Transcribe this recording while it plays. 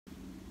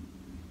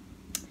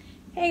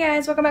Hey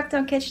guys, welcome back to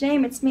Don't Catch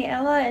Name. It's me,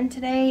 Ella, and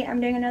today I'm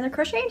doing another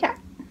crochet chat.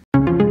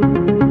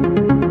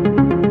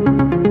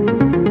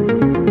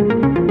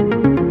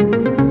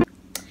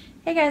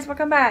 Hey guys,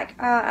 welcome back.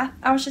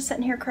 I was just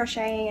sitting here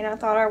crocheting and I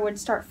thought I would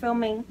start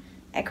filming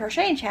a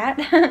crochet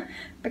chat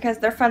because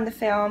they're fun to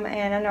film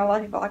and I know a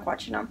lot of people like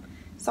watching them.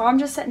 So I'm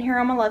just sitting here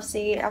on my love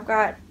seat. I've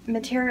got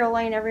material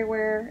laying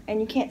everywhere and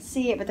you can't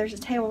see it, but there's a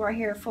table right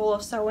here full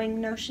of sewing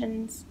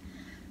notions.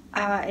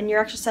 And you're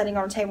actually sitting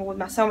on a table with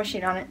my sewing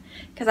machine on it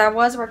because I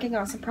was working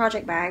on some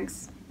project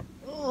bags.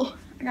 Ugh,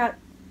 I got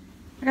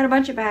a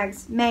bunch of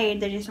bags made.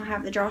 They just don't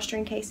have the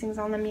drawstring casings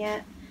on them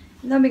yet.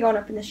 And they'll be going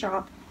up in the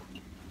shop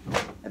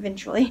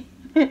eventually.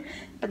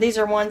 But these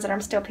are ones that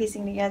I'm still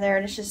piecing together,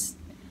 and it's just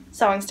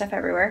sewing stuff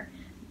everywhere.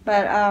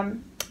 But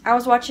I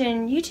was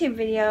watching YouTube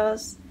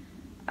videos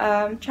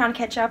trying to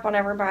catch up on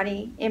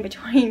everybody in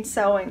between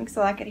sewing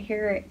so I could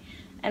hear it.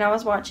 And I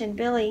was watching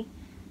Billy,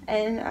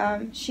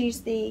 and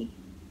she's the,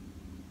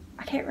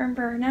 I can't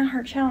remember now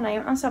her channel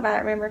name. I'm so bad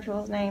at remembering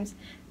people's names.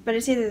 But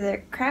it's either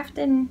the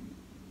Craftin'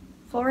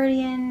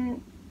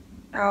 Floridian.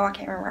 Oh, I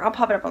can't remember. I'll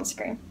pop it up on the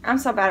screen. I'm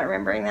so bad at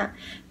remembering that.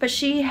 But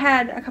she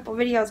had a couple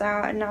videos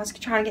out and I was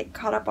trying to get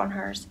caught up on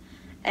hers.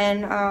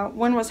 And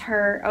one was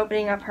her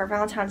opening up her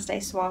Valentine's Day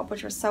swap,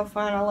 which was so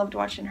fun. I loved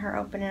watching her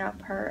opening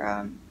up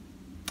her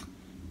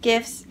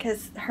gifts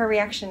because her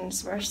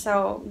reactions were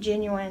so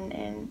genuine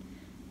and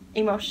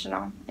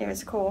emotional. It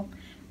was cool.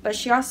 But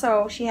she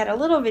had a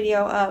little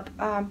video up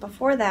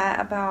before that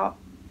about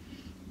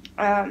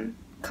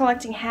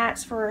collecting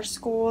hats for a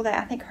school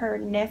that I think her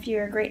nephew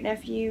or great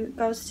nephew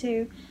goes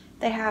to.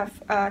 They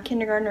have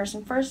kindergartners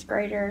and first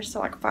graders,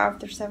 so like 5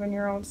 through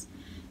 7-year-olds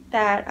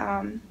that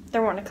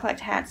they're wanting to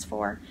collect hats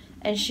for.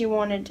 And she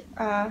wanted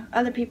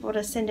other people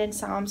to send in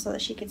some so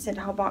that she could send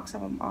a whole box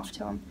of them off to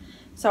them.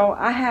 So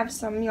I have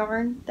some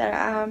yarn that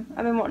I've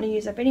been wanting to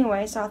use up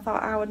anyway, so I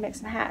thought I would make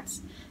some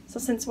hats. So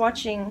since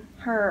watching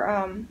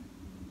her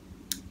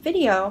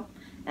video,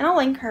 and I'll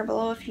link her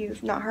below if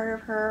you've not heard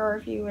of her or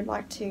if you would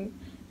like to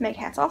make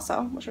hats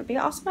also, which would be an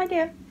awesome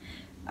idea.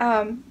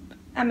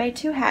 I made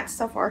 2 hats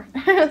so far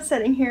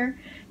sitting here.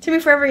 To be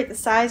forever get the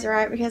size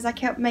right because I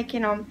kept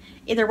making them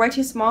either way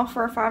too small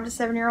for a 5 to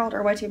 7-year-old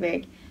or way too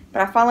big.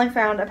 But I finally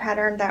found a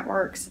pattern that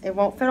works. It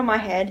won't fit on my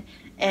head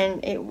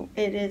and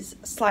it is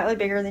slightly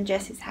bigger than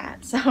Jessie's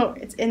hat. So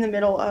it's in the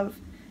middle of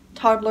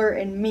toddler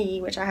and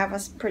me, which I have a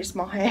pretty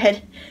small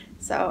head.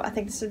 So I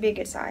think this would be a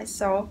good size.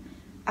 So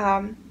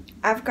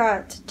I've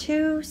got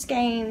 2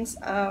 skeins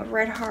of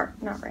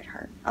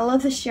I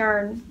love this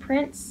yarn,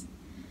 Prince.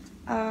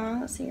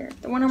 Let's see here.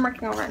 The one I'm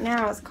working on right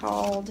now is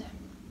called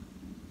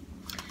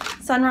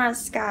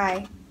Sunrise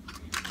Sky.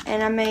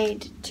 And I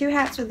made 2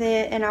 hats with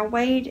it, and I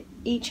weighed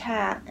each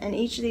hat, and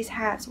each of these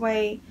hats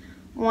weigh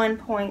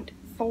 1.4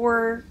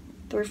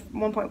 through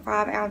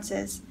 1.5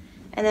 ounces.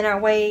 And then I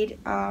weighed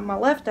my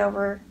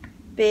leftover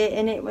bit,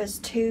 and it was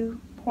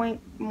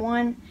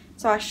 2.1.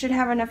 So I should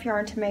have enough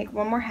yarn to make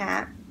 1 more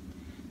hat.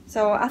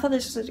 So I thought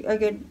this was a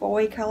good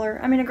boy color.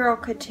 I mean, a girl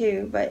could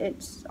too, but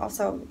it's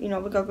also, you know,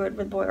 would go good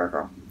with boy or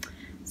girl.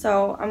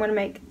 So I'm going to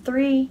make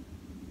 3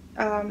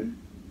 out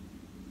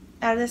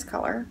of this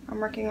color. I'm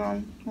working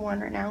on 1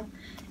 right now.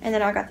 And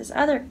then I got this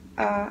other,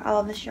 I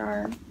love this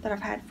yarn that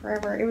I've had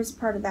forever. It was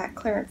part of that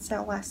clearance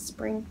sale last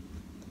spring.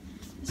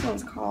 This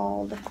one's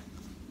called,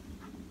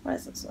 what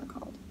is this one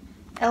called?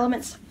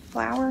 Elements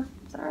Flower.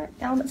 Is that right?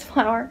 Elements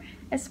Flower.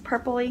 It's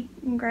purpley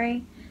and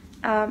gray.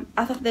 I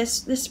thought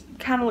this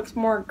kind of looks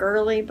more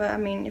girly, but I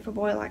mean, if a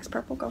boy likes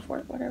purple, go for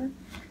it, whatever.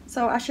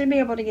 So I should be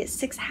able to get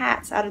 6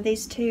 hats out of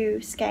these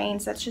 2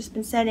 skeins that's just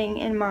been sitting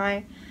in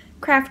my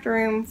craft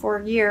room for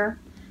a year.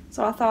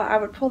 So I thought I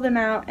would pull them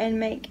out and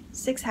make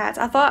 6 hats.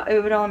 I thought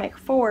it would only make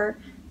 4,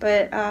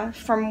 but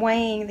from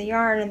weighing the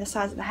yarn and the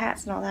size of the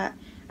hats and all that,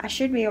 I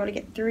should be able to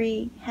get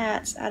 3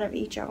 hats out of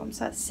each of them.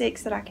 So that's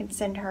 6 that I can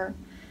send her.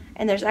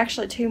 And there's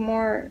actually 2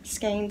 more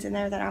skeins in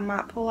there that I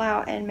might pull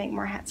out and make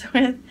more hats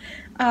with.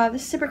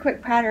 This super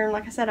quick pattern,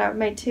 like I said, I've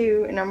made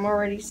 2 and I'm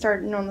already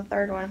starting on the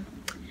 3rd one.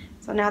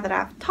 So now that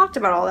I've talked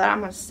about all that,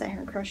 I'm going to sit here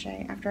and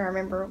crochet after I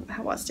remember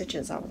what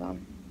stitches I was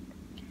on.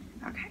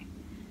 Okay.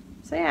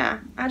 So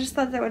yeah, I just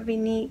thought that would be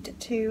neat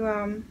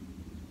to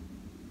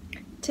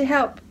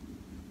help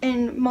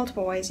in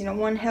multiple ways. You know,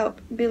 1,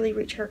 help Billy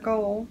reach her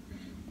goal,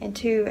 and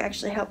 2,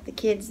 actually help the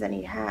kids that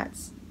need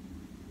hats.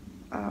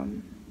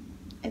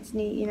 It's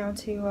neat, you know,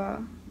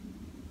 to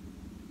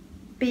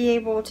be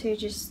able to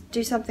just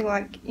do something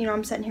like, you know,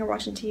 I'm sitting here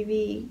watching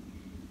TV,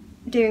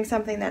 doing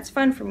something that's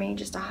fun for me,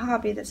 just a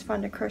hobby that's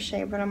fun to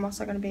crochet, but I'm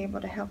also going to be able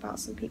to help out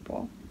some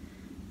people.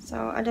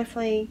 So I'm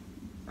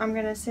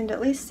going to send at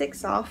least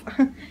 6 off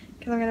because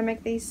I'm going to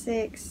make these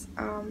 6.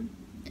 I'd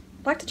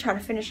like to try to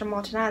finish them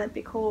all tonight. That'd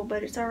be cool,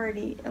 but it's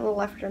already a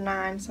little after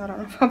 9, so I don't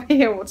know if I'll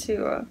be able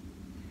to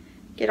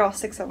get all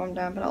 6 of them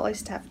done, but I'll at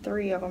least have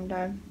 3 of them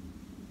done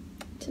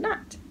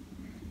tonight.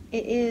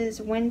 It is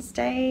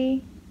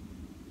Wednesday,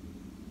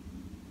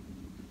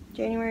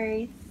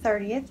 January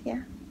 30th,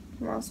 yeah,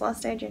 tomorrow's the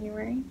last day of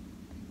January.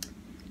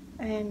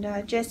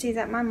 And Jesse's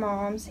at my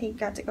mom's. He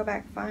got to go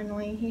back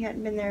finally. He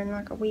hadn't been there in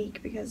like a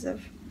week because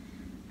of,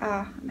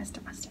 I messed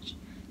up my stitch,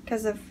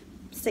 because of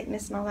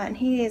sickness and all that. And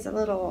he is a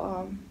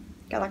little,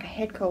 got like a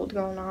head cold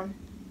going on.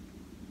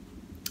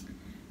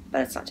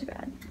 But it's not too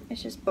bad.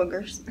 It's just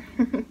boogers.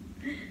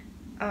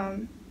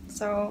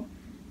 So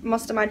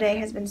most of my day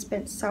has been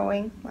spent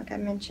sewing, like I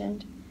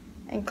mentioned,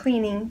 and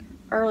cleaning.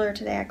 Earlier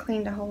today I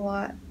cleaned a whole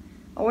lot.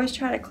 I always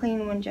try to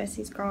clean when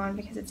Jesse's gone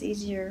because it's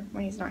easier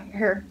when he's not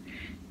here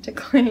to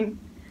clean,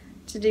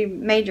 to do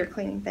major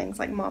cleaning things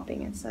like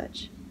mopping and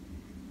such.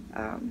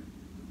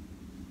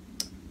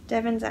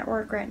 Devin's at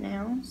work right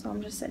now, so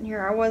I'm just sitting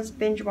here. I was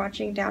binge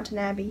watching Downton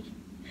Abbey.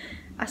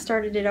 I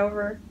started it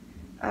over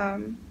a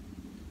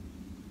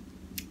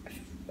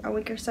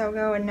week or so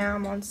ago, and now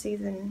I'm on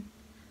season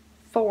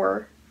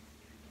 4.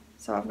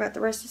 So I've got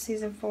the rest of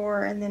season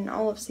 4 and then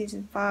all of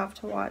season 5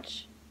 to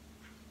watch.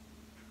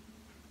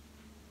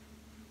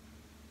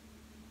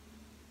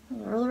 A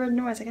really weird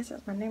noise. I guess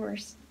that's my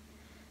neighbors.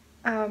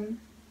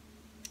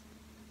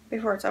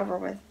 Before it's over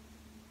with.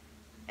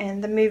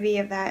 And the movie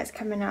of that is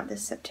coming out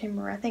this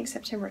September. I think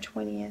September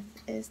 20th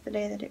is the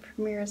day that it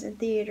premieres in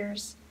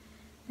theaters.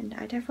 And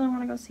I definitely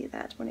want to go see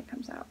that when it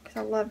comes out, because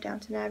I love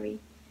Downton Abbey.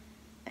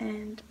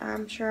 And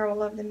I'm sure I will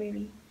love the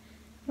movie.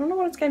 I don't know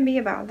what it's going to be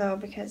about, though,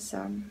 because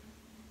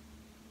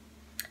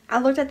I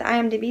looked at the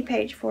IMDb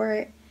page for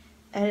it,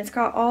 and it's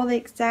got all the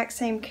exact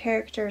same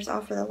characters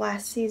off of the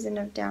last season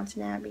of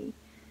Downton Abbey.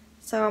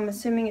 So I'm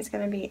assuming it's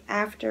going to be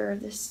after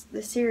the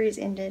series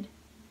ended.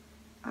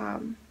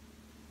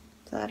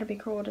 So that'll be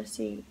cool to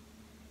see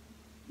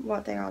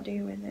what they all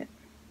do with it.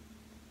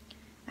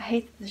 I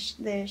hate that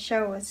the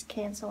show was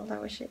canceled. I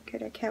wish it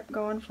could have kept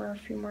going for a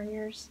few more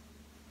years.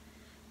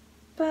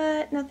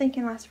 But nothing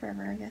can last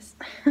forever, I guess.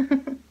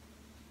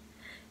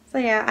 So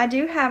yeah, I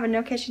do have a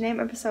No Catch Your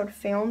Name episode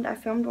filmed. I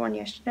filmed one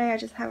yesterday. I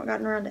just haven't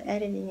gotten around to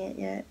editing it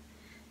yet.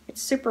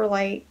 It's super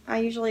late.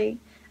 I've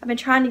been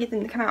trying to get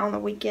them to come out on the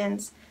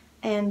weekends.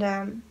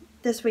 And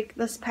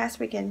this past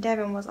weekend,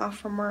 Devin was off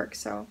from work,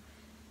 so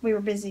we were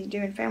busy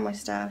doing family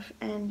stuff,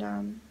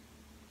 and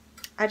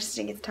I just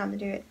didn't get the time to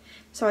do it.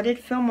 So I did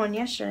film one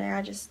yesterday.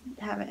 I just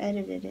haven't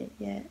edited it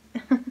yet.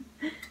 I'm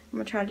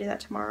gonna try to do that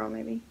tomorrow,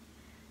 maybe.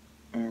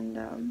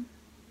 And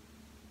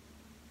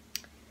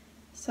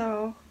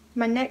so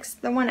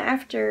the one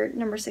after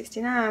number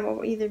 69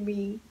 will either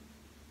be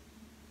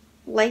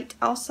late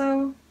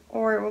also,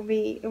 or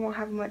it won't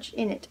have much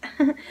in it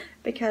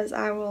because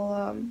I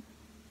will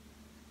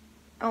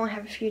only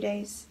have a few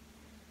days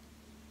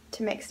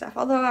to make stuff.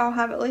 Although I'll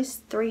have at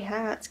least 3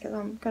 hats because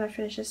I'm going to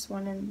finish this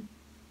one and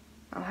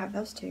I'll have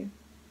those 2.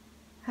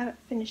 I haven't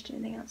finished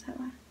anything else, have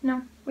I?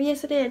 No. Well,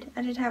 yes, I did.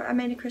 I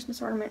made a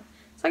Christmas ornament.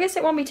 So I guess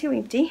it won't be too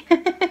empty.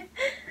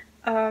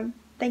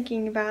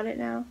 Thinking about it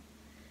now.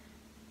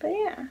 But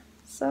yeah,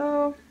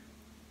 so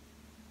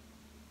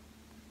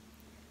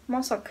I'm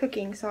also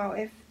cooking, so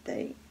if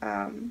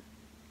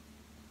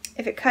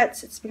it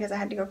cuts, it's because I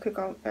had to go cook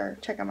or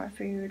check on my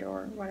food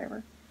or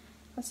whatever.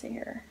 Let's see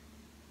here.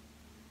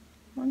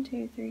 1,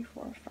 2, 3,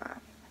 4, 5. I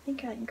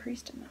think I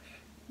increased enough.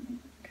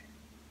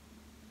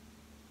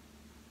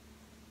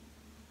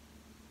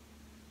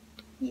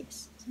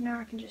 Yes, so now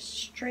I can just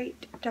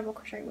straight double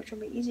crochet, which will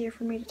be easier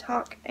for me to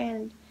talk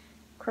and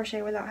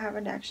crochet without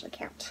having to actually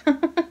count.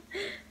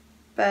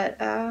 But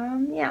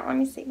yeah, let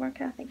me see, what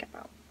can I think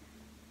about?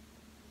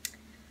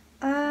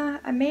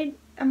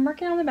 I'm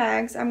working on the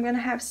bags. I'm gonna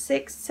have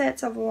 6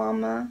 sets of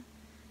llama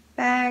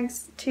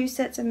bags, 2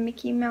 sets of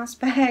Mickey Mouse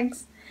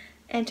bags,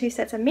 and 2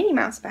 sets of Minnie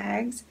Mouse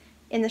bags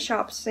in the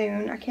shop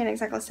soon. I can't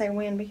exactly say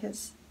when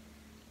because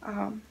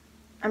I'm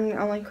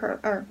only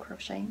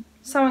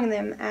sewing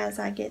them as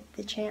I get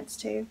the chance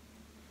to.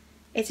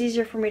 It's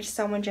easier for me to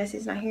sew when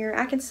Jesse's not here.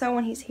 I can sew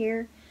when he's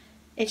here.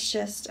 It's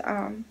just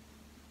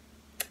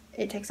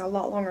it takes a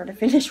lot longer to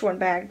finish one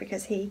bag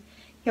because he'll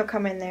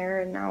come in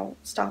there and I'll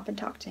stop and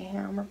talk to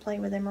him or play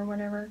with him or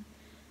whatever.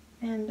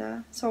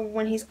 And so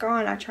when he's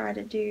gone, I try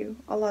to do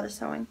a lot of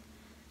sewing.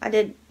 I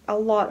did a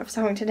lot of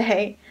sewing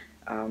today,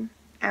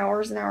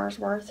 hours and hours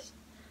worth,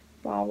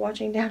 while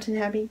watching Downton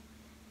Abbey.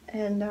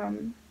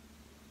 And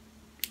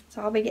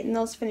so I'll be getting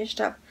those finished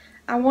up.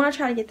 I want to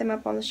try to get them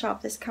up on the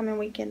shop this coming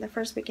weekend, the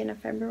first weekend of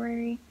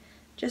February,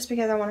 just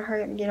because I want to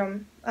hurry up and get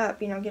them up,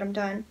 get them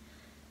done.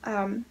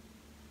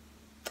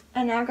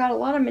 And I've got a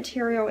lot of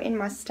material in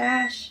my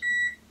stash.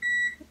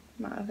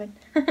 My oven.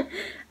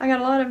 I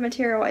got a lot of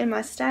material in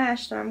my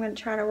stash that I'm going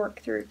to try to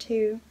work through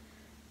too.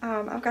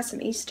 I've got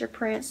some Easter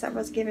prints that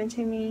was given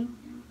to me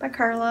by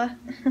Carla.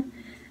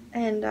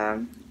 And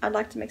I'd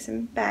like to make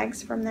some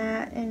bags from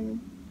that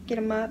and get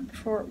them up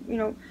before,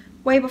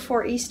 way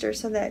before Easter,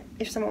 so that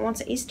if someone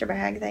wants an Easter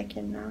bag, they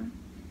can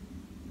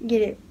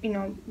get it,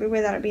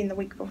 without it being the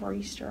week before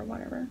Easter or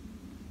whatever.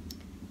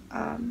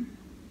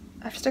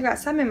 I've still got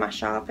some in my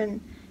shop,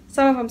 and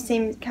some of them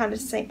seem kind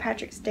of St.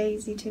 Patrick's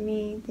Daisy to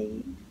me.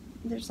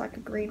 There's like a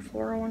green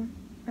floral one.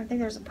 I think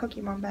there's a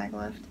Pokemon bag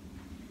left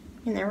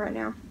in there right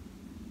now.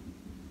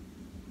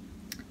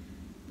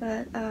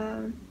 But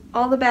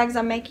all the bags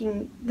I'm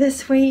making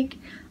this week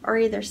are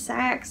either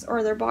sacks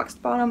or they're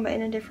boxed bottom, but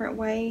in a different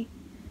way.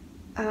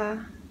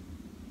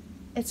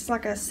 It's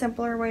like a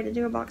simpler way to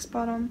do a boxed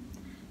bottom.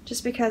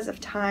 Just because of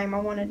time, I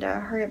wanted to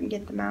hurry up and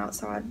get them out,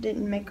 so I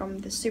didn't make them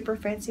the super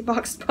fancy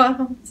boxed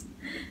bottoms.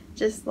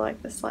 Just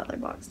like the slightly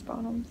boxed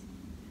bottoms.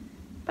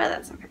 But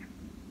that's okay.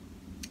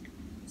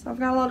 So I've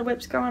got a lot of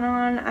whips going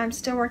on. I'm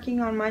still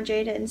working on my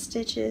Jada and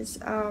Stitches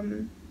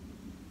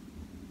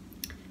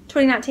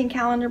 2019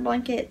 calendar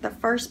blanket, the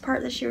first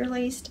part that she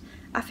released.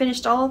 I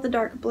finished all of the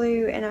dark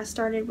blue and I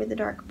started with the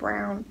dark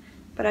brown.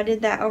 But I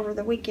did that over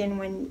the weekend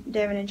when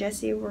Devin and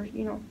Jesse were,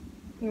 you know,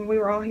 we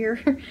were all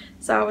here.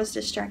 So I was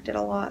distracted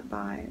a lot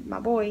by my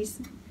boys.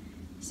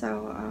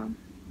 So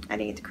I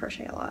didn't get to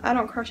crochet a lot. I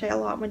don't crochet a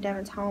lot when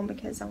Devin's home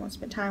because I want to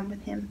spend time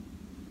with him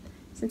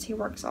since he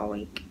works all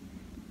week.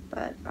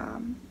 But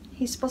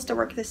he's supposed to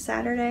work this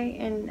Saturday,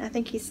 and I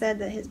think he said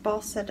that his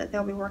boss said that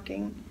they'll be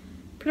working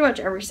pretty much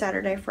every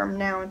Saturday from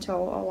now until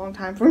a long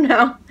time from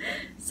now.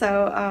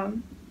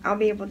 So I'll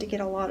be able to get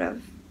a lot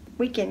of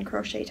weekend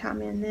crochet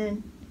time in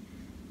then,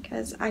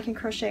 because I can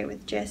crochet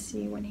with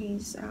Jesse when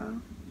he's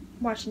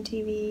watching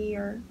TV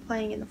or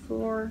playing in the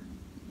floor.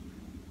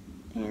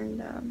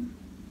 And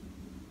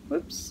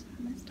whoops,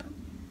 I messed up.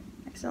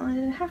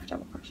 Accidentally did a half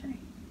double crochet.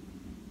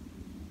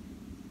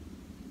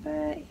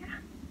 But yeah,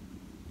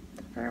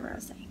 whatever I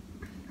was saying.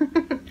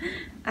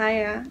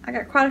 I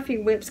got quite a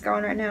few whips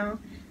going right now,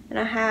 and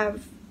I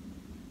have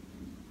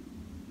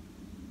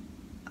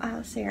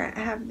let's see here, I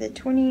have the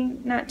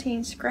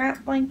 2019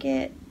 scrap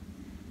blanket,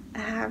 I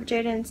have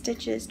Jada and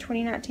Stitches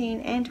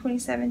 2019 and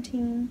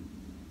 2017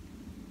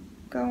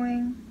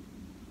 going.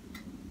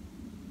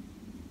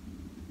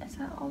 Is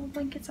that all the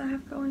blankets I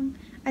have going?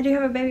 I do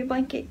have a baby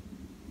blanket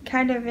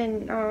kind of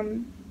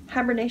in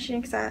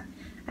hibernation because I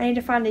need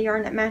to find a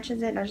yarn that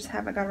matches it. I just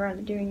haven't got around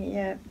to doing it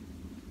yet.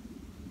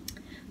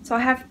 So I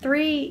have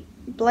 3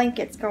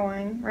 blankets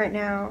going right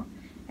now,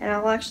 and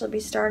I'll actually be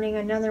starting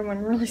another one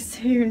really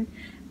soon,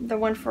 the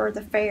one for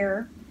the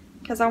fair,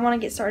 because I want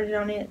to get started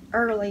on it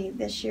early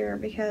this year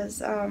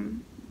because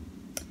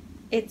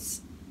it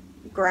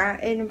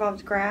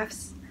involves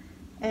graphs,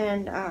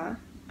 and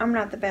I'm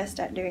not the best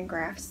at doing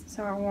graphs,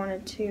 so I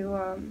wanted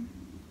to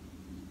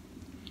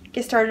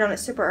get started on it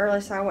super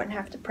early so I wouldn't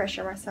have to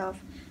pressure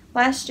myself.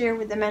 Last year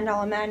with the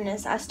Mandala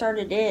Madness, I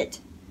started it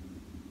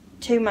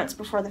 2 months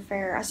before the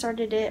fair. I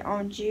started it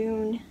on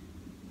June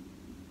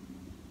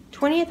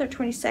 20th or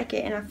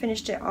 22nd, and I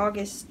finished it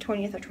August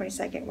 20th or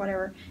 22nd,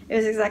 whatever. It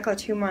was exactly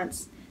 2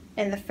 months,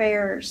 and our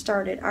fair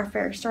started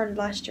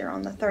last year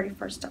on the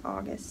 31st of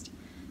August.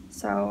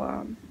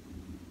 So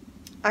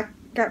I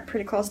got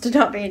pretty close to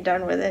not being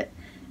done with it,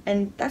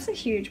 and that's a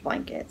huge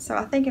blanket. So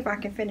I think if I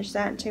can finish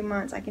that in 2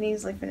 months, I can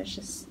easily finish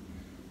this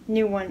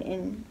new one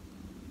in,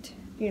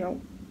 you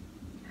know,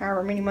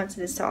 however many months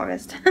it is to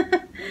August.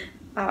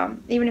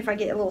 Even if I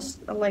get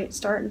a late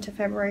start into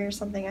February or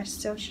something, I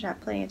still should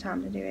have plenty of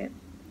time to do it.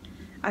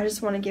 I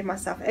just want to give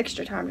myself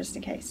extra time just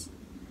in case.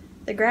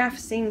 The graph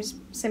seems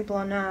simple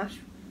enough,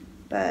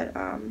 but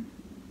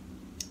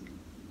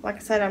like I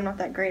said, I'm not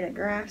that great at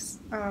graphs.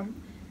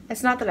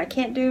 It's not that I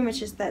can't do them, it's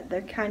just that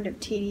they're kind of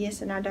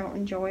tedious and I don't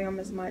enjoy them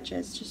as much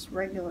as just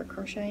regular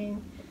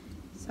crocheting.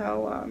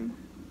 So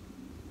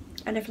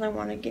I definitely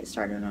want to get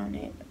started on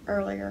it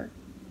earlier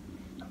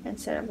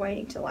instead of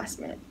waiting till last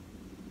minute.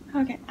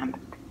 Okay, I'm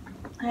back.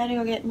 I had to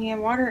go get me a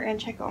water and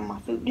check on my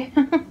food.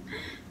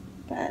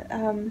 But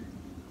yeah,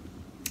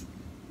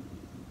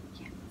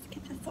 let's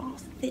get this all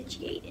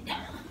situated.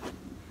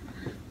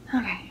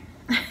 Okay.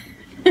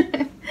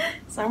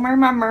 So I'm wearing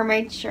my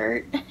mermaid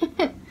shirt.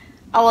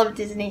 I love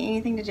Disney.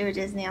 Anything to do with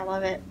Disney, I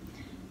love it.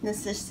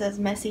 This just says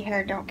messy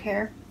hair, don't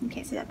care. You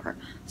can't see that part.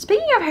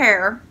 Speaking of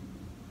hair,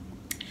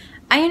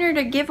 I entered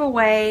a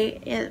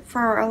giveaway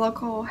for a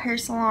local hair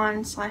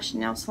salon /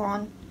 nail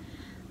salon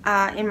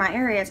in my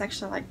area. It's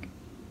actually like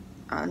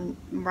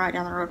right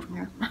down the road from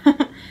here.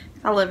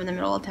 I live in the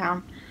middle of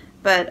town.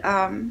 But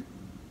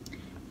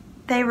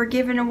they were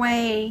giving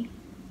away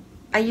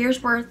a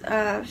year's worth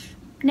of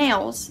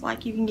nails.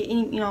 Like you can get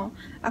any, you know,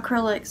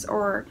 acrylics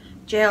or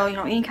gel, you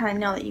know, any kind of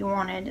nail that you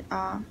wanted,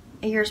 a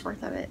year's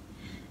worth of it.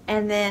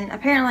 And then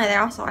apparently they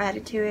also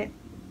added to it,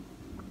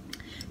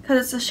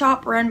 because it's a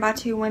shop run by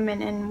 2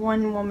 women, and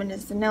one woman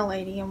is the nail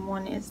lady and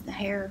one is the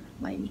hair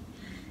lady.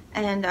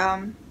 And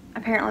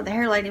apparently the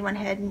hair lady went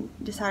ahead and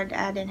decided to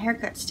add in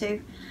haircuts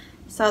too.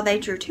 So they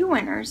drew 2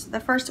 winners.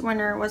 The first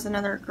winner was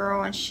another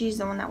girl, and she's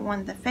the one that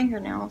won the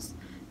fingernails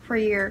for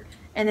a year.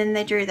 And then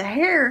they drew the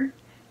hair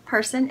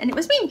person, and it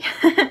was me.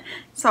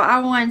 So I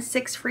won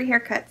 6 free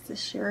haircuts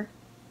this year.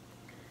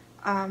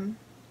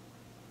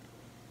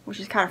 Which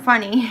is kind of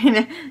funny.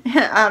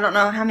 I don't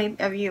know how many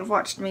of you have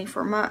watched me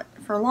for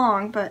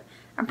long, but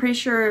I'm pretty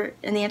sure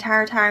in the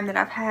entire time that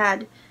I've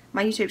had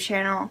my YouTube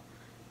channel,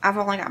 I've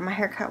only got my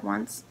hair cut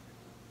once,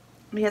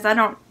 because I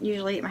don't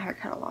usually get my hair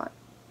cut a lot.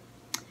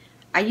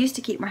 I used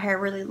to keep my hair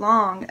really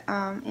long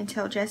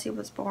until Jesse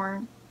was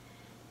born,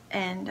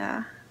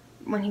 and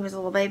when he was a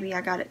little baby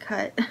I got it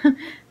cut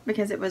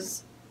because it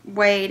was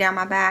way down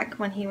my back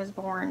when he was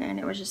born, and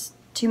it was just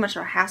too much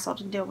of a hassle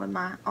to deal with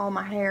all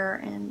my hair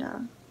and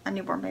a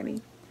newborn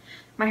baby.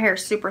 My hair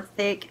is super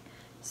thick,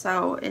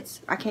 so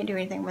I can't do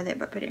anything with it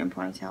but put it in a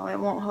ponytail. It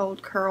won't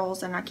hold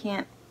curls, and I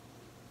can't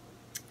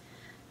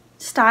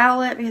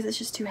style it because it's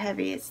just too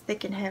heavy. It's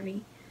thick and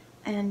heavy.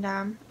 And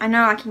I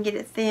know I can get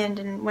it thinned,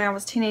 and when I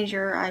was a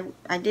teenager,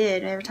 I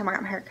did. Every time I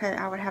got my hair cut,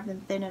 I would have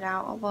them thin it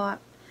out a lot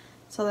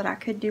so that I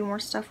could do more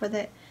stuff with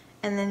it.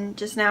 And then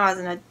just now as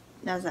an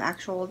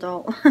actual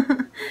adult,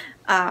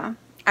 I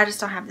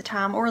just don't have the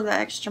time or the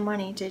extra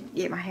money to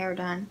get my hair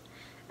done.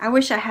 I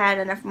wish I had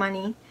enough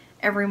money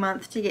every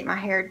month to get my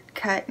hair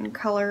cut and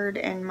colored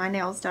and my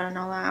nails done and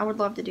all that. I would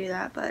love to do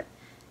that, but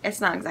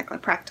it's not exactly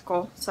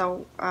practical,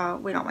 so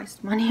we don't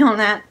waste money on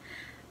that.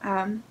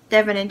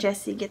 Devin and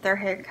Jesse get their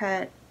hair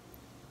cut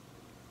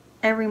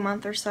every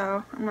month or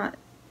so.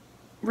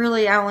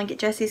 I only get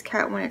Jesse's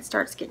cut when it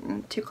starts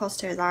getting too close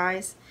to his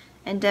eyes,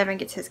 and Devin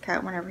gets his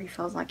cut whenever he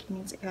feels like he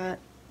needs it cut.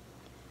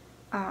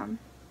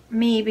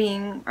 Me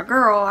being a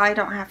girl, I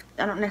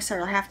don't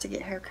necessarily have to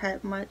get hair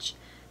cut much,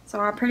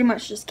 so I pretty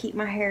much just keep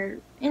my hair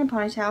in a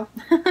ponytail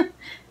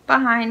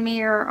behind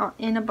me or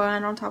in a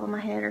bun on top of my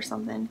head or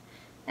something.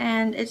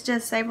 And it's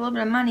just save a little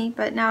bit of money,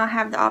 but now I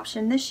have the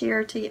option this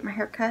year to get my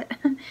hair cut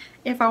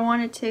if I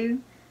wanted to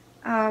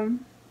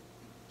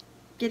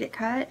get it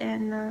cut.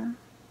 And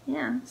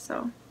yeah,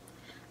 so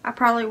I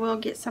probably will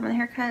get some of the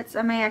haircuts.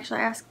 I may actually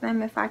ask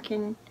them if I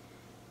can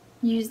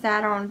use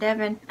that on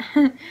Devin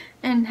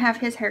and have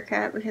his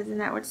haircut, because then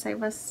that would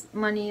save us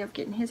money of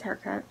getting his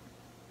haircut.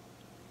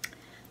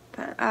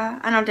 But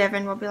I know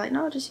Devin will be like,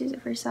 no, just use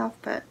it for yourself.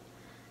 But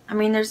I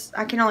mean,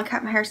 I can only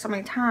cut my hair so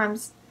many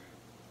times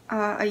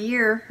a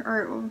year,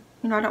 or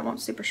you know, I don't want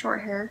super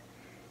short hair,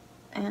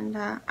 and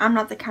I'm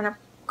not the kind of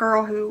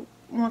girl who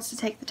wants to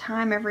take the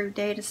time every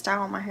day to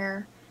style my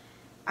hair.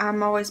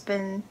 I've always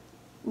been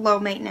low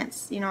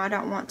maintenance, you know. I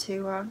don't want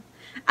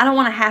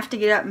to have to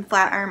get up and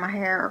flat iron my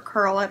hair or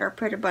curl it or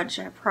put a bunch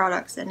of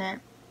products in it.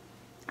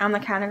 I'm the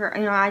kind of girl,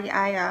 you know,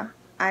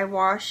 I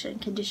wash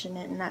and condition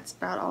it, and that's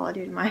about all I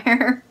do to my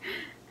hair.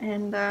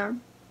 And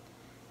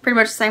pretty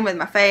much the same with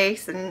my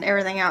face and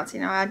everything else, you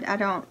know. I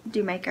don't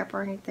do makeup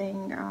or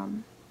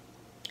anything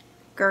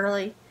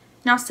girly.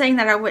 Now, saying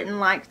that, I wouldn't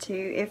like to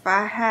if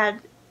I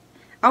had.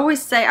 I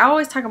always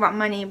talk about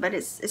money, but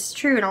it's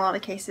true in a lot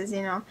of cases,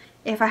 you know.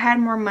 If I had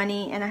more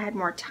money and I had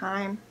more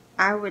time,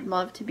 I would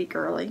love to be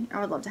girly. I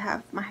would love to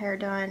have my hair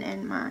done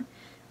and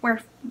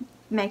wear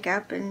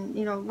makeup and,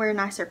 you know, wear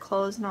nicer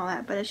clothes and all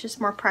that. But it's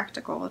just more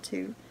practical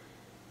to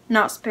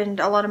not spend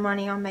a lot of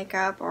money on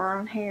makeup or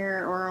on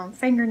hair or on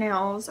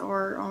fingernails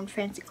or on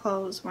fancy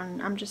clothes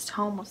when I'm just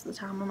home most of the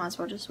time. I might as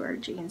well just wear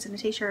jeans and a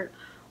t-shirt,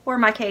 or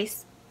in my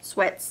case,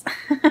 sweats.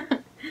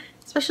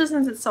 Especially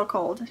since it's so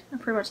cold. I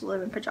pretty much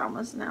live in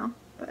pajamas now.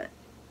 But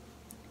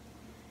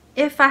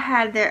if I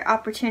had the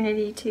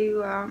opportunity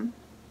to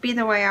be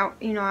the way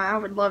I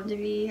would love to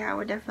be, I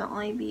would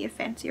definitely be a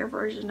fancier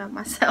version of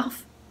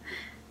myself.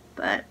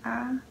 But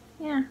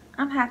yeah,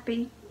 I'm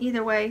happy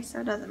either way, so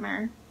it doesn't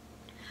matter.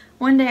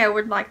 One day I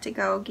would like to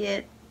go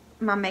get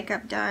my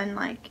makeup done,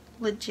 like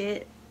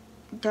legit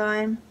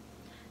done,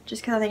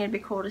 just because I think it'd be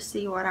cool to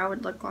see what I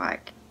would look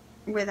like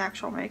with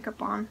actual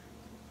makeup on.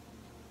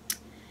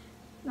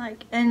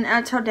 Like, and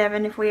I told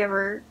Devin if we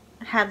ever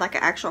had like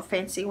an actual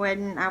fancy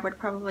wedding, I would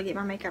probably get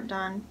my makeup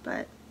done.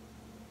 But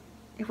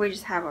if we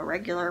just have a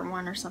regular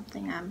one or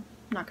something, I'm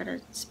not going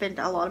to spend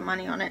a lot of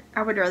money on it.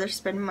 I would rather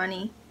spend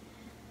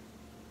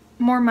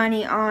more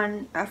money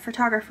on a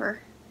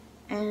photographer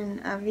and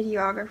a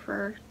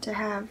videographer to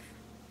have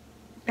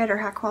better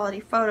high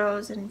quality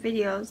photos and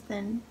videos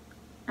than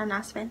a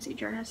nice fancy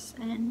dress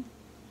and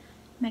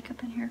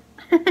makeup in hair.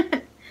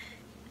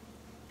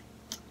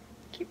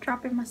 Keep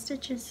dropping my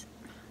stitches.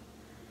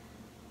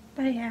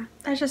 But yeah,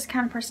 that's just the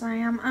kind of person I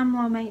am. I'm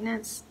low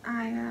maintenance.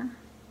 I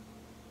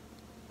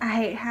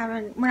hate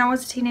having, when I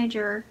was a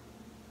teenager,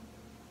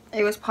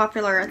 it was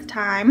popular at the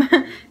time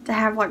to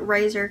have like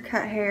razor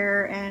cut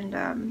hair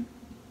and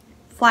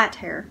flat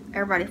hair.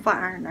 Everybody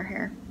flat ironed their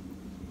hair.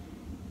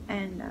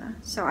 And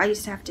so I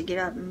used to have to get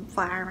up and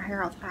flat iron my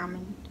hair all the time,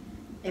 and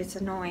it's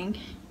annoying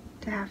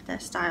to have to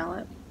style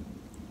it.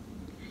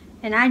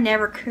 And I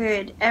never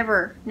could,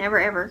 never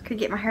ever could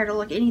get my hair to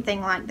look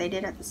anything like they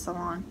did at the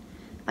salon.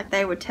 Like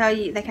they would tell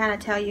you, they kind of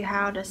tell you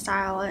how to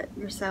style it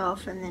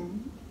yourself, and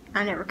then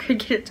I never could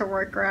get it to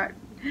work right.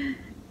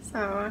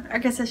 So I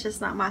guess it's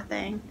just not my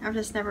thing. I've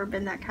just never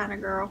been that kind of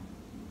girl.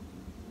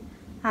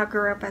 I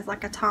grew up as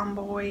like a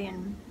tomboy,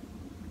 and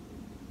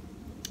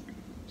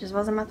it just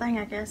wasn't my thing,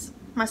 I guess.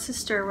 My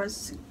sister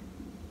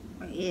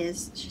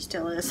she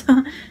still is,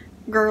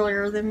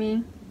 girlier than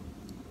me.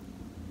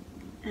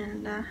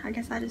 And I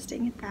guess I just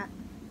didn't get that.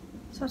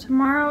 So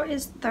tomorrow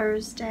is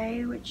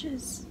Thursday, which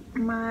is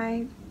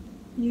my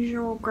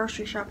usual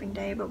grocery shopping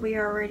day, but we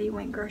already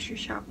went grocery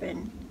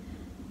shopping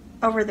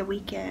over the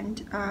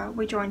weekend.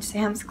 We joined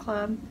Sam's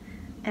Club,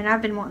 and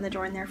I've been wanting to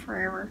join there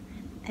forever,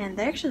 and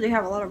they actually do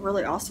have a lot of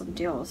really awesome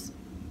deals.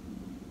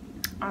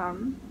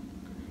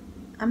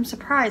 I'm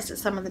surprised at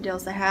some of the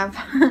deals they have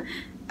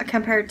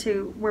compared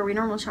to where we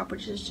normally shop,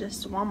 which is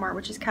just Walmart,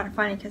 which is kind of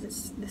funny because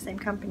it's the same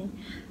company.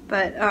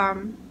 But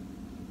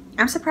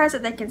I'm surprised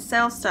that they can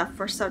sell stuff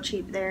for so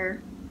cheap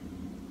there.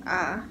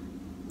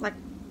 Like,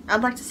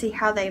 I'd like to see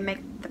how they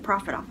make the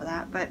profit off of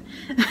that. But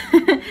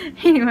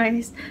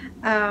anyways,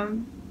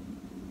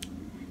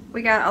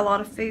 we got a lot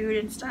of food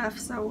and stuff,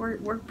 so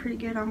we're pretty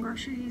good on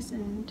groceries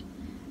and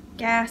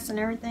gas and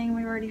everything.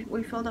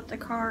 We filled up the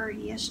car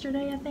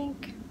yesterday, I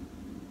think.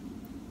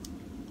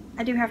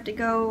 I do have to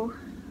go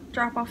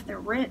drop off the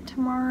rent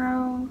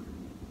tomorrow.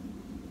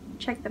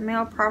 Check the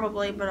mail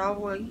probably, but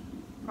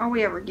all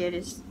we ever get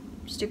is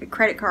stupid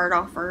credit card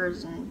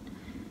offers and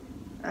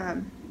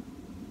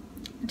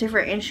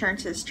different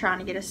insurances trying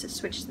to get us to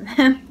switch to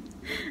them.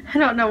 I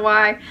don't know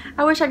why.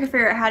 I wish I could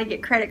figure out how to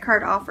get credit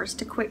card offers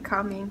to quit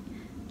coming.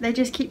 They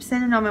just keep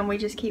sending them and we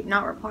just keep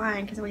not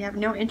replying because we have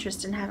no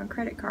interest in having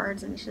credit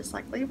cards, and it's just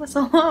like, leave us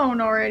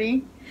alone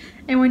already.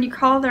 And when you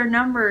call their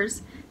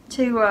numbers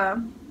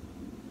to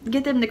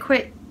get them to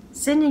quit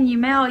sending you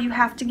mail, you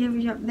have to give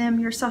them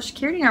your social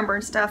security number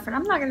and stuff, and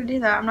I'm not going to do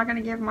that. I'm not going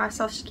to give my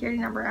social security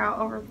number out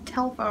over the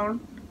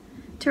telephone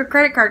to a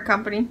credit card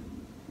company.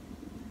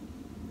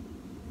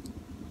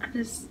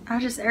 I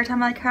just every time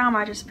they come,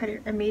 I just put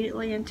it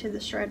immediately into the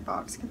shred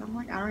box because I'm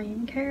like, I don't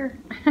even care.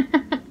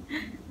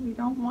 We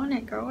don't want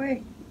it, go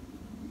away.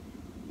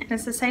 And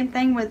it's the same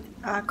thing with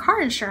car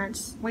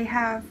insurance. We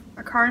have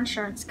a car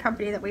insurance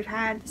company that we've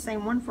had the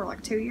same one for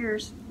like 2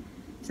 years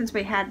since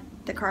we had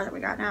the car that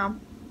we got now.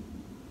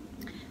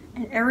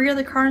 And every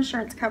other car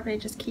insurance company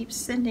just keeps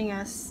sending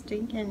us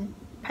stinking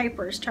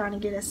papers trying to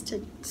get us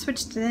to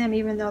switch to them,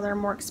 even though they're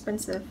more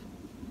expensive.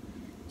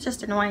 It's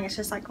just annoying. It's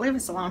just like, leave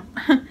us alone.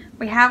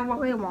 We have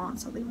what we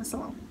want, so leave us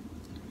alone.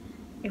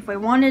 If we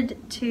wanted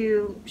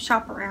to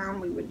shop around,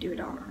 we would do it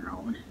on our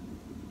own.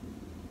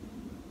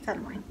 It's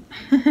annoying.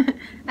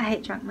 I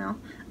hate junk mail.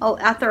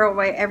 I throw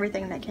away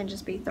everything that can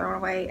just be thrown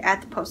away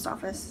at the post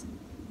office.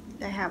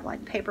 They have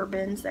like paper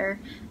bins there,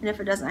 and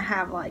if it doesn't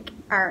have like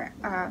our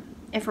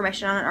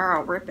information on it, or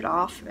I'll rip it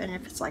off. And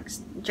if it's like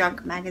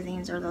junk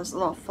magazines or those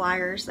little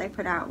flyers they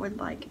put out with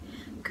like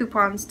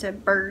coupons to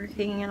Burger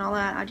King and all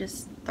that, I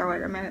just throw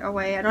it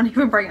away. I don't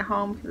even bring it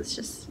home because it's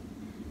just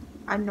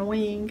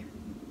annoying.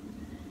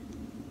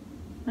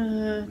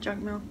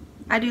 Junk mail.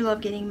 I do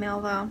love getting mail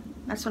though.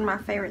 That's one of my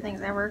favorite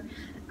things ever.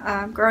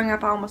 Growing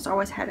up, I almost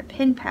always had a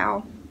pen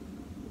pal,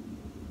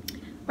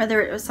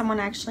 whether it was someone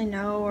I actually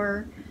know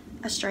or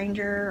a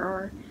stranger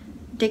or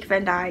Dick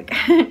Van Dyke.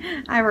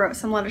 I wrote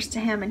some letters to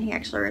him and he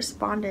actually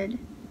responded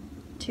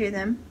to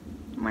them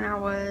when I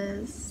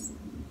was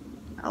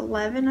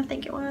 11, I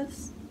think it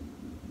was.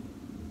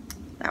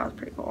 That was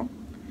pretty cool.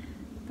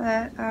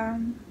 But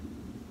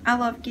I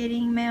love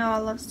getting mail. I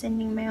love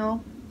sending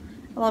mail.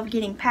 I love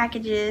getting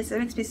packages. It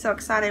makes me so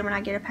excited when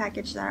I get a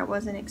package that I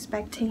wasn't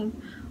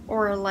expecting,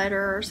 or a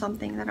letter or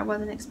something that I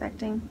wasn't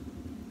expecting.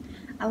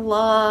 I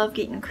love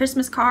getting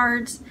Christmas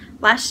cards.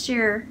 Last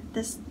year,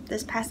 this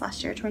past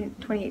last year,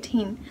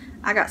 2018,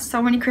 I got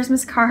so many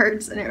Christmas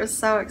cards and it was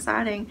so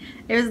exciting.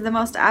 It was the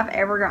most I've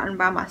ever gotten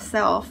by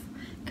myself,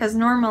 because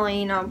normally,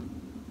 you know,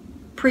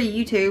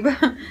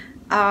 pre-YouTube,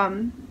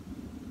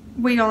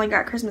 we only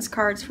got Christmas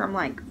cards from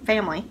like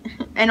family,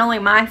 and only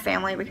my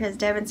family, because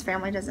Devin's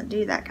family doesn't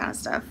do that kind of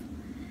stuff.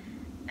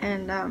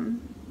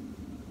 And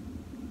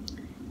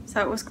so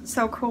it was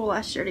so cool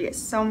last year to get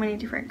so many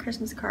different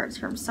Christmas cards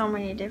from so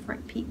many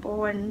different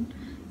people and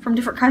from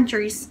different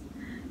countries.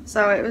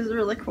 So it was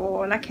really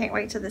cool, and I can't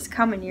wait till this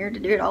coming year to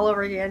do it all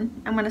over again.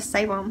 I'm going to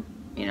save them,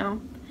 you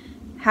know.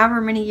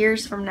 However many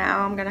years from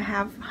now, I'm going to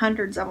have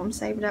hundreds of them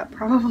saved up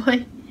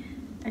probably.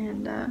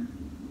 And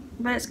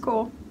but it's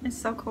cool. It's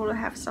so cool to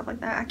have stuff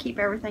like that. I keep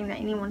everything that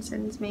anyone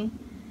sends me,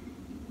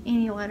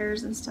 any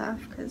letters and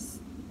stuff, because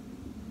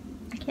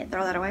I can't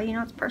throw that away, you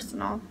know, it's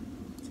personal.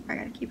 So I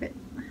gotta keep it.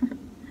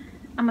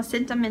 I'm a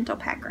sentimental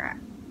pack rat.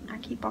 I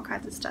keep all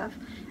kinds of stuff.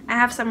 I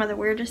have some of the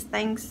weirdest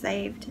things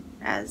saved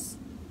as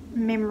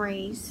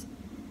memories,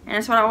 and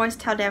that's what I always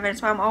tell Devin.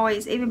 That's why I'm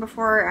always, even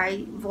before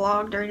I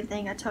vlogged or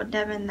anything, I tell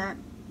Devin that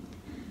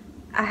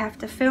I have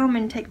to film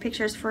and take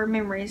pictures for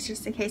memories,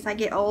 just in case I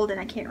get old and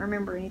I can't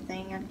remember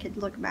anything. I could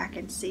look back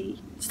and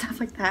see stuff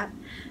like that.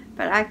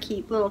 But I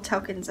keep little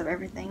tokens of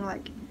everything.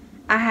 Like,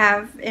 I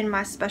have in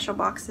my special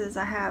boxes,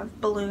 I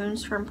have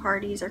balloons from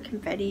parties, or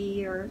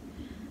confetti, or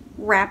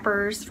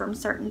wrappers from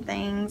certain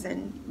things,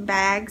 and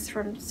bags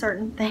from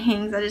certain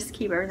things. I just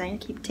keep everything. I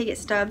keep ticket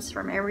stubs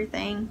from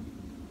everything,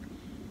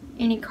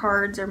 any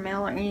cards or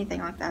mail or anything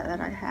like that that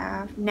I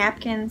have.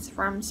 Napkins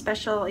from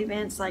special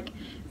events, like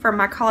from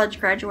my college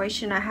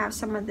graduation. I have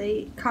some of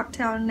the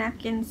cocktail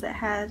napkins that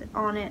had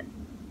on it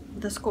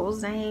the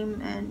school's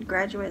name and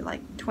graduate,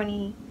 like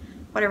 20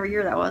 whatever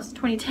year that was,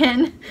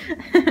 2010.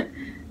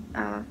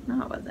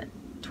 No, it wasn't,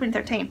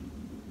 2013.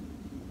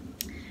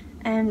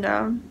 And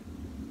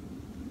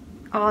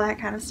all that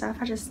kind of stuff.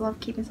 I just love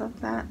keeping stuff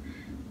like that.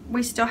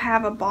 We still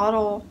have a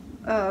bottle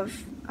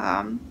of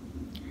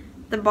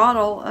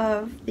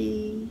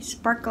the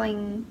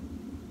sparkling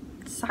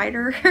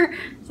cider.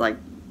 It's like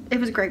it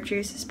was grape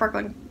juice,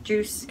 sparkling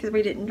juice, because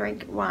we didn't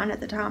drink wine at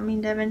the time, me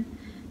and Devin.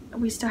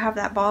 We still have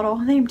that bottle,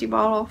 the empty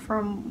bottle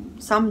from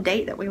some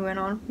date that we went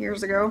on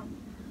years ago.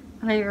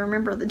 I don't even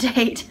remember the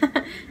date.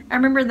 I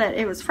remember that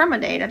it was from a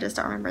date, I just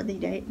don't remember the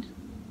date.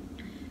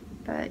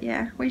 But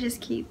yeah, we just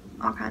keep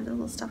all kinds of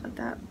little stuff like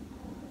that.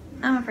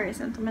 I'm a very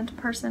sentimental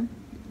person.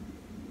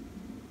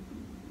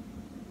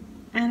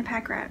 And a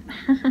pack rat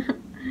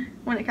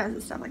when it comes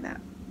to stuff like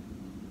that.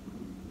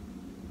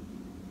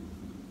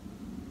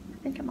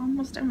 I think I'm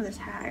almost done with this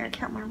hat. I gotta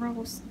count my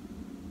rolls.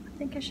 I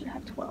think I should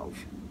have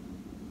 12.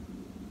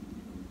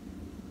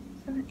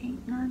 7,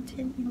 8, 9,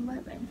 10,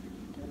 11.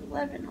 There's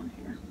 11 on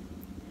here.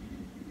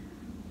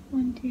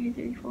 1, 2,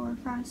 3, 4,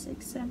 5,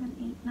 6,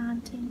 7, 8,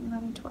 9, 10,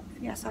 11, 12.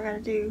 Yeah, so I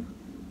gotta do,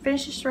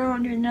 finish this row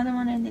and do another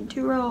one and then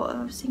 2 rows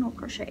of single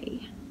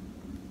crochet.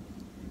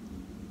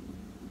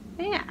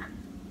 Yeah.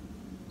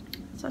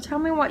 So tell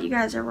me what you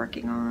guys are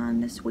working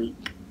on this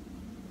week.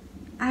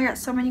 I got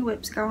so many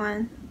whips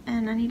going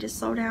and I need to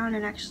slow down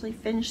and actually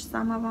finish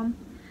some of them.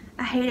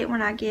 I hate it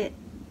when I get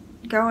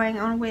going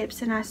on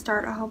whips and I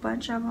start a whole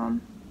bunch of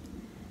them,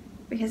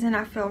 because then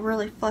I feel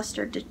really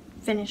flustered to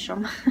finish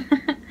them.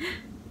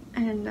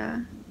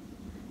 And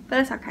but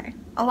it's okay.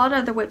 A lot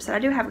of the whips that I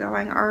do have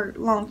going are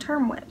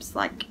long-term whips.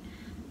 Like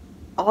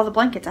all the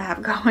blankets I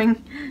have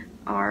going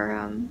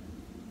are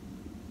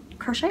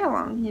crochet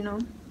along, you know.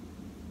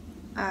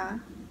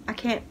 I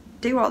can't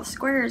do all the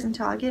squares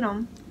until I get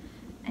them.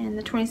 And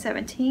the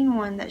 2017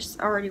 one that's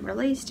already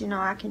released, you know,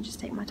 I can just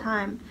take my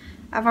time.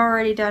 I've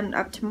already done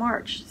up to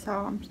March,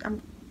 so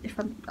I'm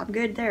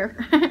good there.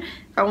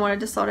 If I wanted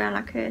to slow down,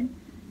 I could.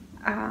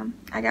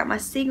 I got my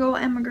seagull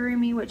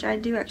amigurumi, which I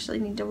do actually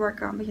need to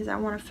work on because I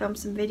want to film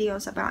some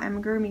videos about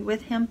amigurumi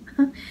with him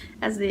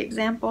as the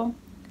example.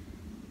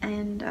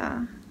 And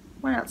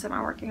what else am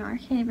I working on? I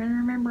can't even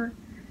remember.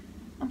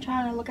 I'm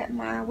trying to look at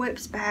my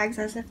whips bags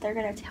as if they're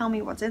going to tell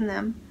me what's in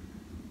them.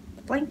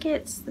 The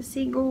blankets, the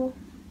seagull.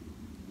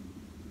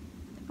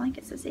 The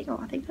blankets, the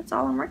seagull. I think that's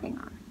all I'm working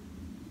on.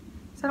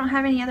 So I don't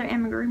have any other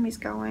amigurumis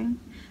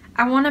going.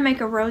 I want to make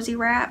a rosy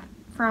wrap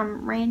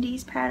from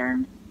Randy's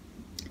pattern.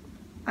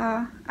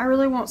 I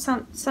really want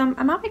some,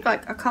 I might make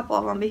like a couple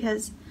of them,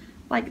 because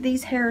like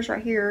these hairs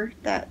right here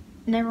that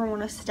never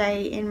want to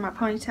stay in my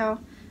ponytail,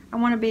 I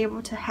want to be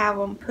able to have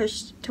them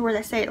pushed to where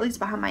they stay at least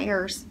behind my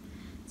ears,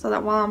 so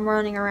that while I'm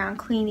running around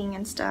cleaning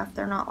and stuff,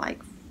 they're not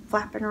like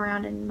flapping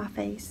around in my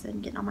face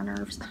and getting on my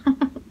nerves.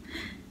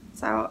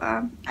 So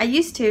I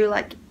used to,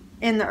 like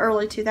in the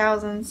early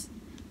 2000s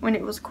when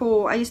it was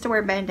cool, I used to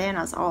wear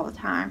bandanas all the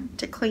time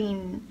to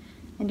clean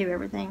and do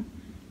everything.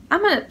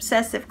 I'm an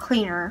obsessive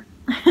cleaner.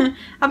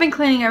 I've been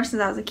cleaning ever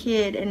since I was a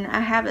kid, and I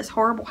have this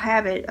horrible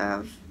habit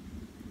of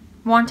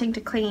wanting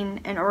to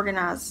clean and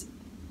organize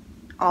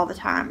all the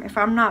time. If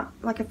I'm not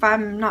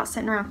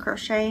sitting around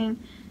crocheting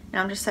and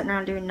I'm just sitting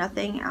around doing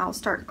nothing, I'll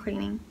start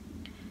cleaning.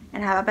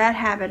 And I have a bad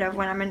habit of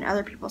when I'm in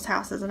other people's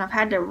houses, and I've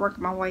had to work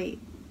my way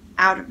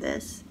out of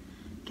this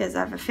because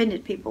I've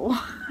offended people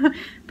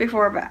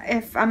before, but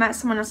if I'm at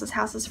someone else's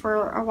houses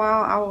for a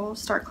while, I will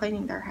start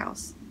cleaning their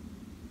house.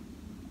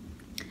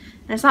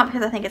 And it's not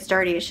because I think it's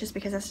dirty, it's just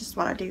because that's just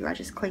what I do. I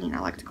just clean. I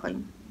like to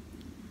clean.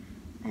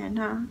 And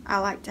I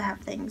like to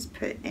have things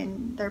put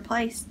in their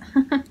place.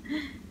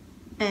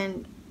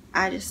 And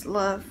I just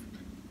love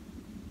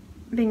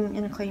being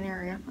in a clean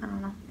area. I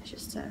don't know. It's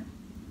just a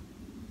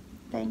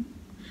thing.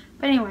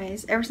 But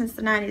anyways, ever since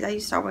the 90s, I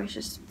used to always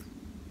just,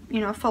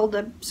 you know, fold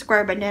the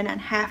square bandana in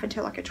half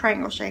into like a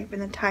triangle shape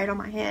and then tie it on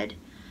my head.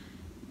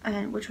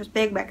 And which was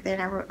big back then.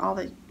 All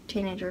the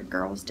teenager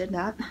girls did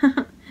that.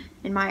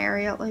 In my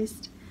area, at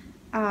least.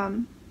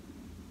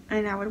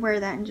 And I would wear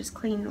that and just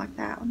clean like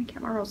that. Let me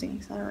count my rolls again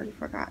because I already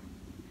forgot.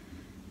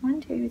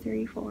 1, 2,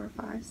 3, 4,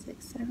 5,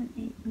 6, 7,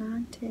 8,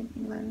 9, 10,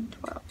 11,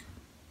 12.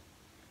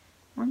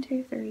 1,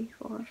 2, 3,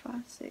 4, 5,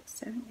 6,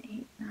 7,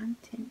 8, 9,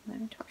 10,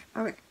 11, 12.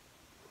 Okay.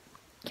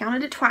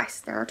 Counted it twice.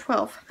 There are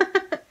 12.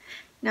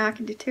 Now I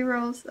can do 2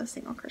 rows of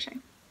single crochet.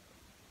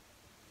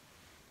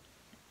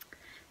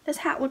 This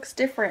hat looks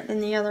different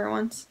than the other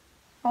ones.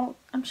 Oh,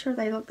 I'm sure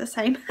they look the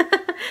same.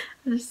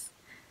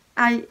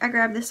 I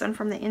grabbed this one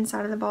from the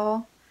inside of the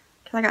ball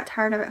because I got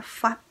tired of it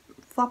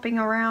flopping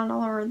around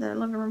all over the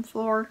living room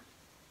floor.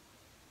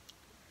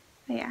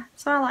 But yeah,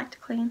 so I like to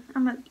clean.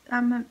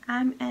 I'm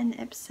an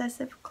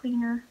obsessive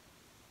cleaner.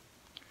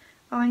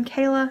 Oh, and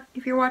Kayla,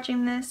 if you're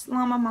watching this,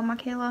 Mama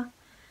Kayla,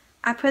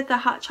 I put the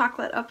hot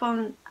chocolate up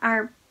on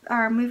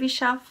our movie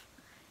shelf,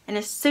 and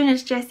as soon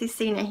as Jesse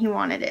seen it, he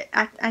wanted it.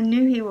 I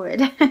knew he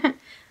would.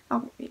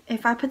 Oh,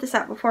 if I put this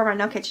out before my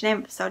No Kitchen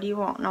episode, you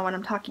won't know what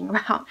I'm talking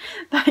about,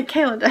 but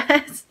Kayla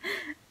does.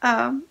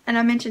 And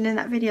I mentioned in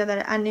that video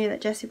that I knew that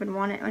Jesse would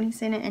want it when he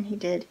seen it, and he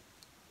did.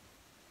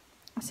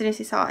 As soon as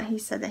he saw it, he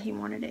said that he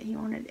wanted it, he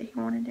wanted it, he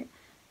wanted it.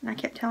 And I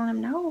kept telling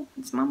him, no,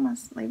 it's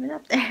Mama's, leave it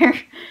up there.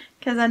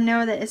 Because I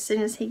know that as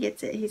soon as he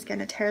gets it, he's going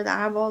to tear the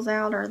eyeballs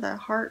out or the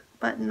heart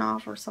button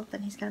off or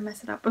something. He's going to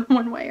mess it up in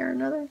one way or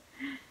another.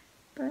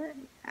 But,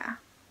 yeah.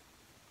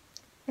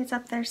 It's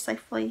up there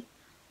safely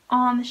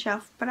on the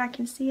shelf, but I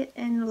can see it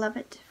and love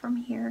it from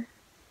here.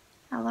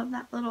 I love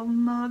that little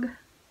mug.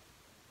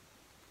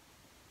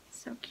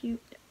 So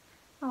cute.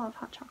 I love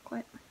hot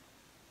chocolate.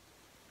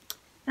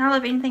 And I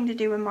love anything to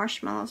do with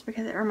marshmallows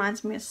because it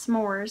reminds me of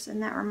s'mores,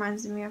 and that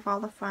reminds me of all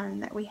the fun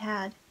that we've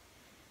had,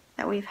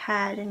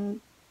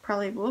 and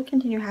probably will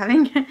continue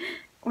having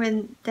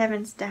with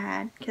Devin's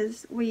dad.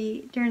 Because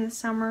during the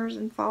summers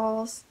and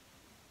falls,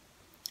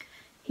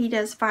 he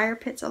does fire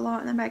pits a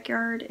lot in the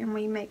backyard, and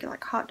we make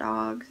like hot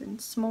dogs and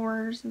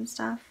s'mores and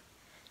stuff.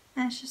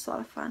 And it's just a lot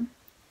of fun.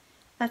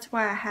 That's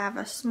why I have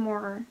a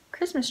s'more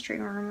Christmas tree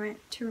ornament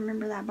to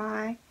remember that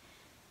by.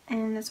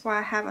 And that's why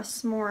I have a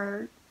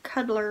s'more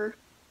cuddler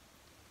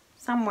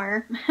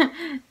somewhere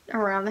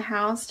around the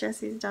house.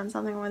 Jesse's done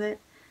something with it.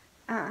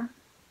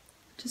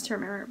 Just to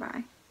remember it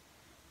by.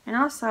 And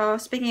also,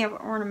 speaking of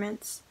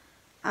ornaments,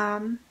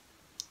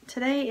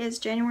 today is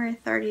January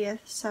 30th,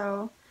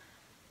 so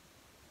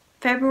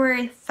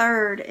February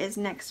 3rd is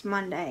next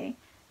Monday.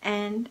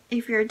 And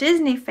if you're a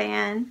Disney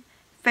fan,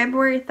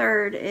 February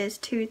 3rd is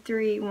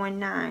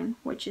 2319,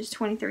 which is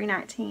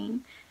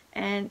 2319.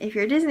 And if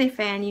you're a Disney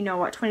fan, you know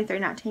what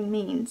 2319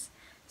 means.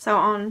 So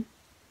on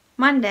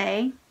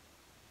Monday,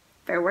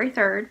 February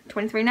 3rd,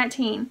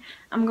 2319,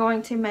 I'm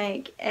going to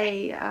make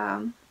a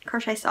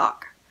crochet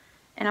sock.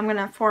 And I'm going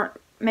to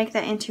make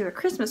that into a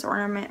Christmas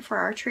ornament for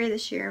our tree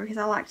this year, because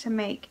I like to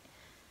make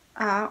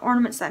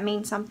ornaments that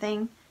mean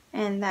something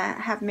and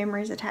that have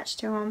memories attached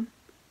to them.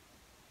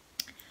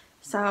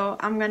 So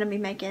I'm going to be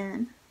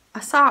making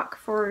a sock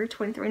for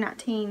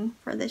 2319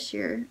 for this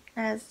year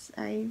as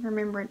a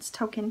remembrance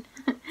token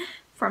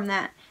from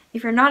that.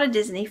 If you're not a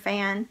Disney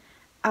fan,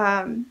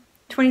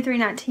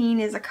 2319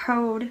 is a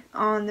code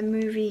on the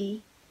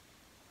movie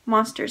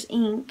Monsters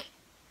Inc.,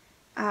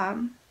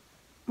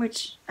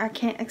 which I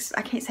can't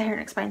sit here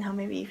and explain the whole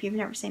movie if you've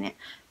never seen it,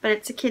 but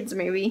it's a kids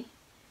movie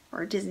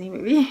or a Disney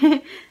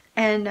movie.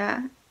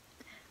 And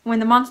when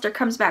the monster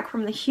comes back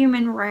from the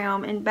human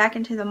realm and back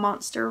into the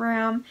monster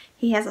realm,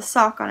 he has a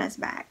sock on his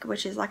back,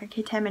 which is like a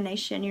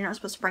contamination. You're not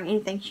supposed to bring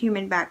anything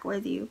human back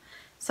with you.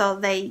 So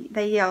they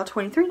yell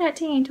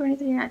 2319,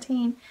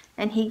 2319,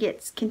 and he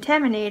gets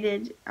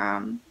contaminated.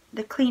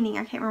 The cleaning,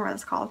 I can't remember what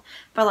it's called,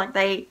 but like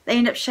they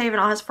end up shaving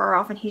all his fur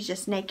off and he's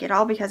just naked,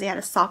 all because he had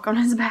a sock on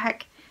his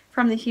back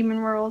from the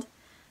human world.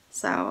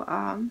 So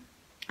I'm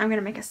going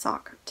to make a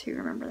sock to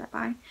remember that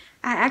by.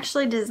 I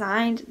actually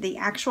designed the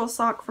actual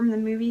sock from the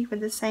movie with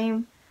the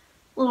same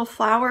little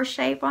flower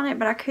shape on it,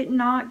 but I could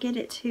not get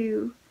it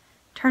to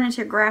turn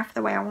into a graph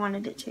the way I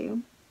wanted it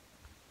to.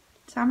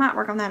 So I might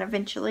work on that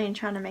eventually and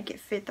trying to make it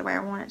fit the way I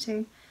want it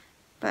to.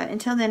 But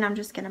until then, I'm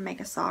just going to make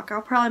a sock.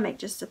 I'll probably make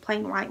just a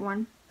plain white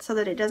one so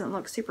that it doesn't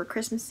look super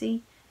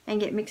Christmassy and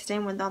get mixed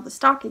in with all the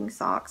stocking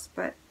socks,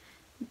 but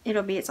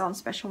it'll be its own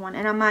special one.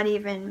 And I might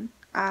even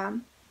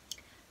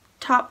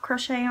top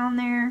crochet on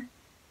there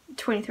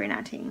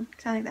 2319,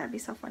 because I think that'd be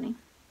so funny.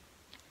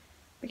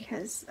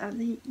 Because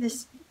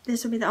this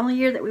will be the only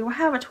year that we will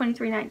have a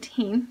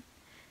 2319.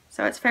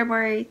 So it's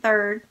February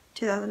 3rd,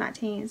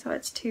 2019, so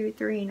it's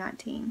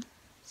 2319.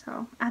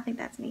 So I think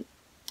that's neat.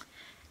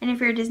 And if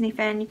you're a Disney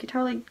fan, you could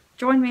totally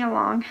join me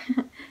along.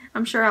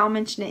 I'm sure I'll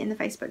mention it in the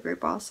Facebook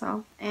group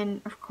also.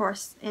 And of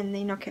course in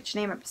the No Catch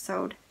Name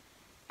episode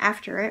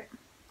after it.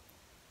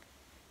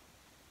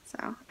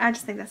 So I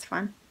just think that's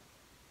fun.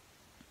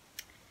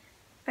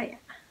 But yeah,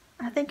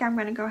 I think I'm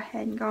going to go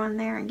ahead and go in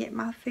there and get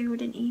my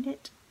food and eat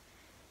it.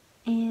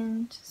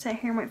 And sit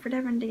here and wait for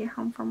Devin to get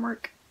home from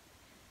work.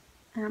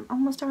 And I'm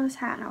almost done with this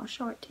hat and I'll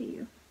show it to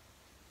you.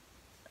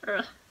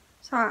 Ugh.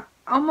 So I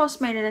almost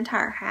made an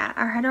entire hat.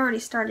 I had already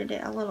started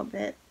it a little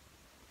bit.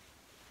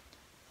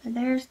 And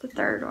there's the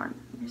third one.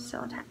 It's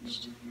still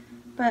attached.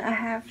 But I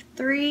have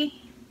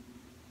 3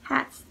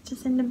 hats to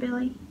send to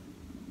Billy.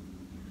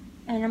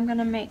 And I'm going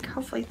to make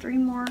hopefully 3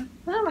 more.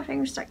 Well, my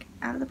finger's stuck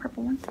out of the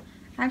purple one.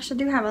 I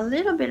actually do have a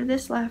little bit of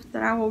this left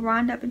that I will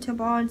wind up into a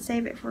ball and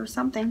save it for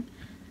something.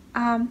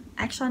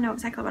 Actually I know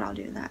exactly what I'll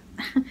do with that.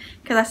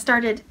 Because I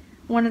started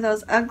one of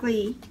those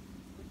ugly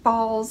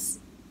balls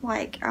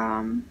like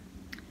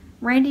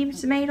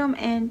Randy's made them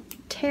and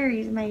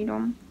Terry's made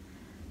them.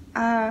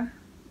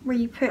 Where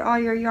you put all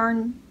your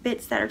yarn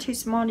bits that are too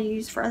small to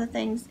use for other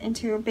things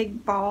into a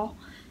big ball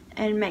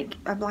and make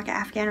like an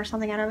Afghan or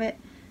something out of it.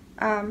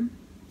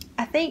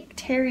 I think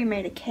Terry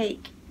made a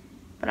cake,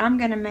 but I'm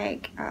gonna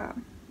make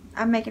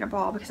I'm making a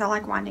ball because I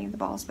like winding the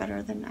balls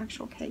better than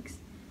actual cakes.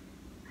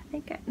 I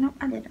think no,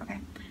 I did. Okay,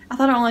 I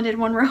thought I only did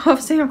 1 row of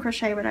single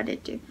crochet, but I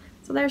did 2.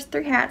 So there's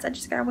 3 hats. I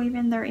just gotta weave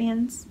in their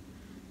ends.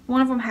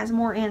 One of them has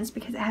more ends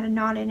because it had a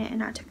knot in it,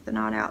 and I took the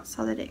knot out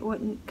so that it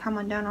wouldn't come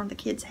undone on the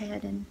kid's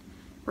head and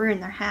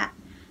ruin their hat.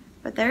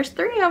 But there's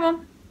 3 of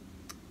them,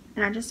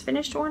 and I just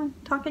finished one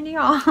talking to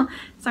y'all. So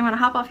I'm gonna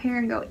hop off here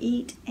and go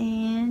eat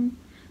and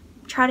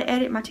try to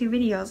edit my 2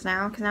 videos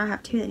now, because now I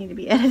have 2 that need to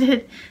be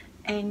edited,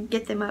 and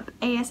get them up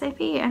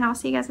ASAP. And I'll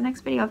see you guys in the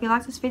next video. If you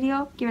like this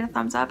video, give it a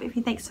thumbs up. If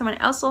you think someone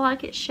else will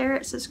like it, share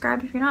it,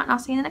 subscribe if you're not, and I'll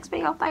see you in the next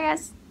video. Bye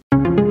guys.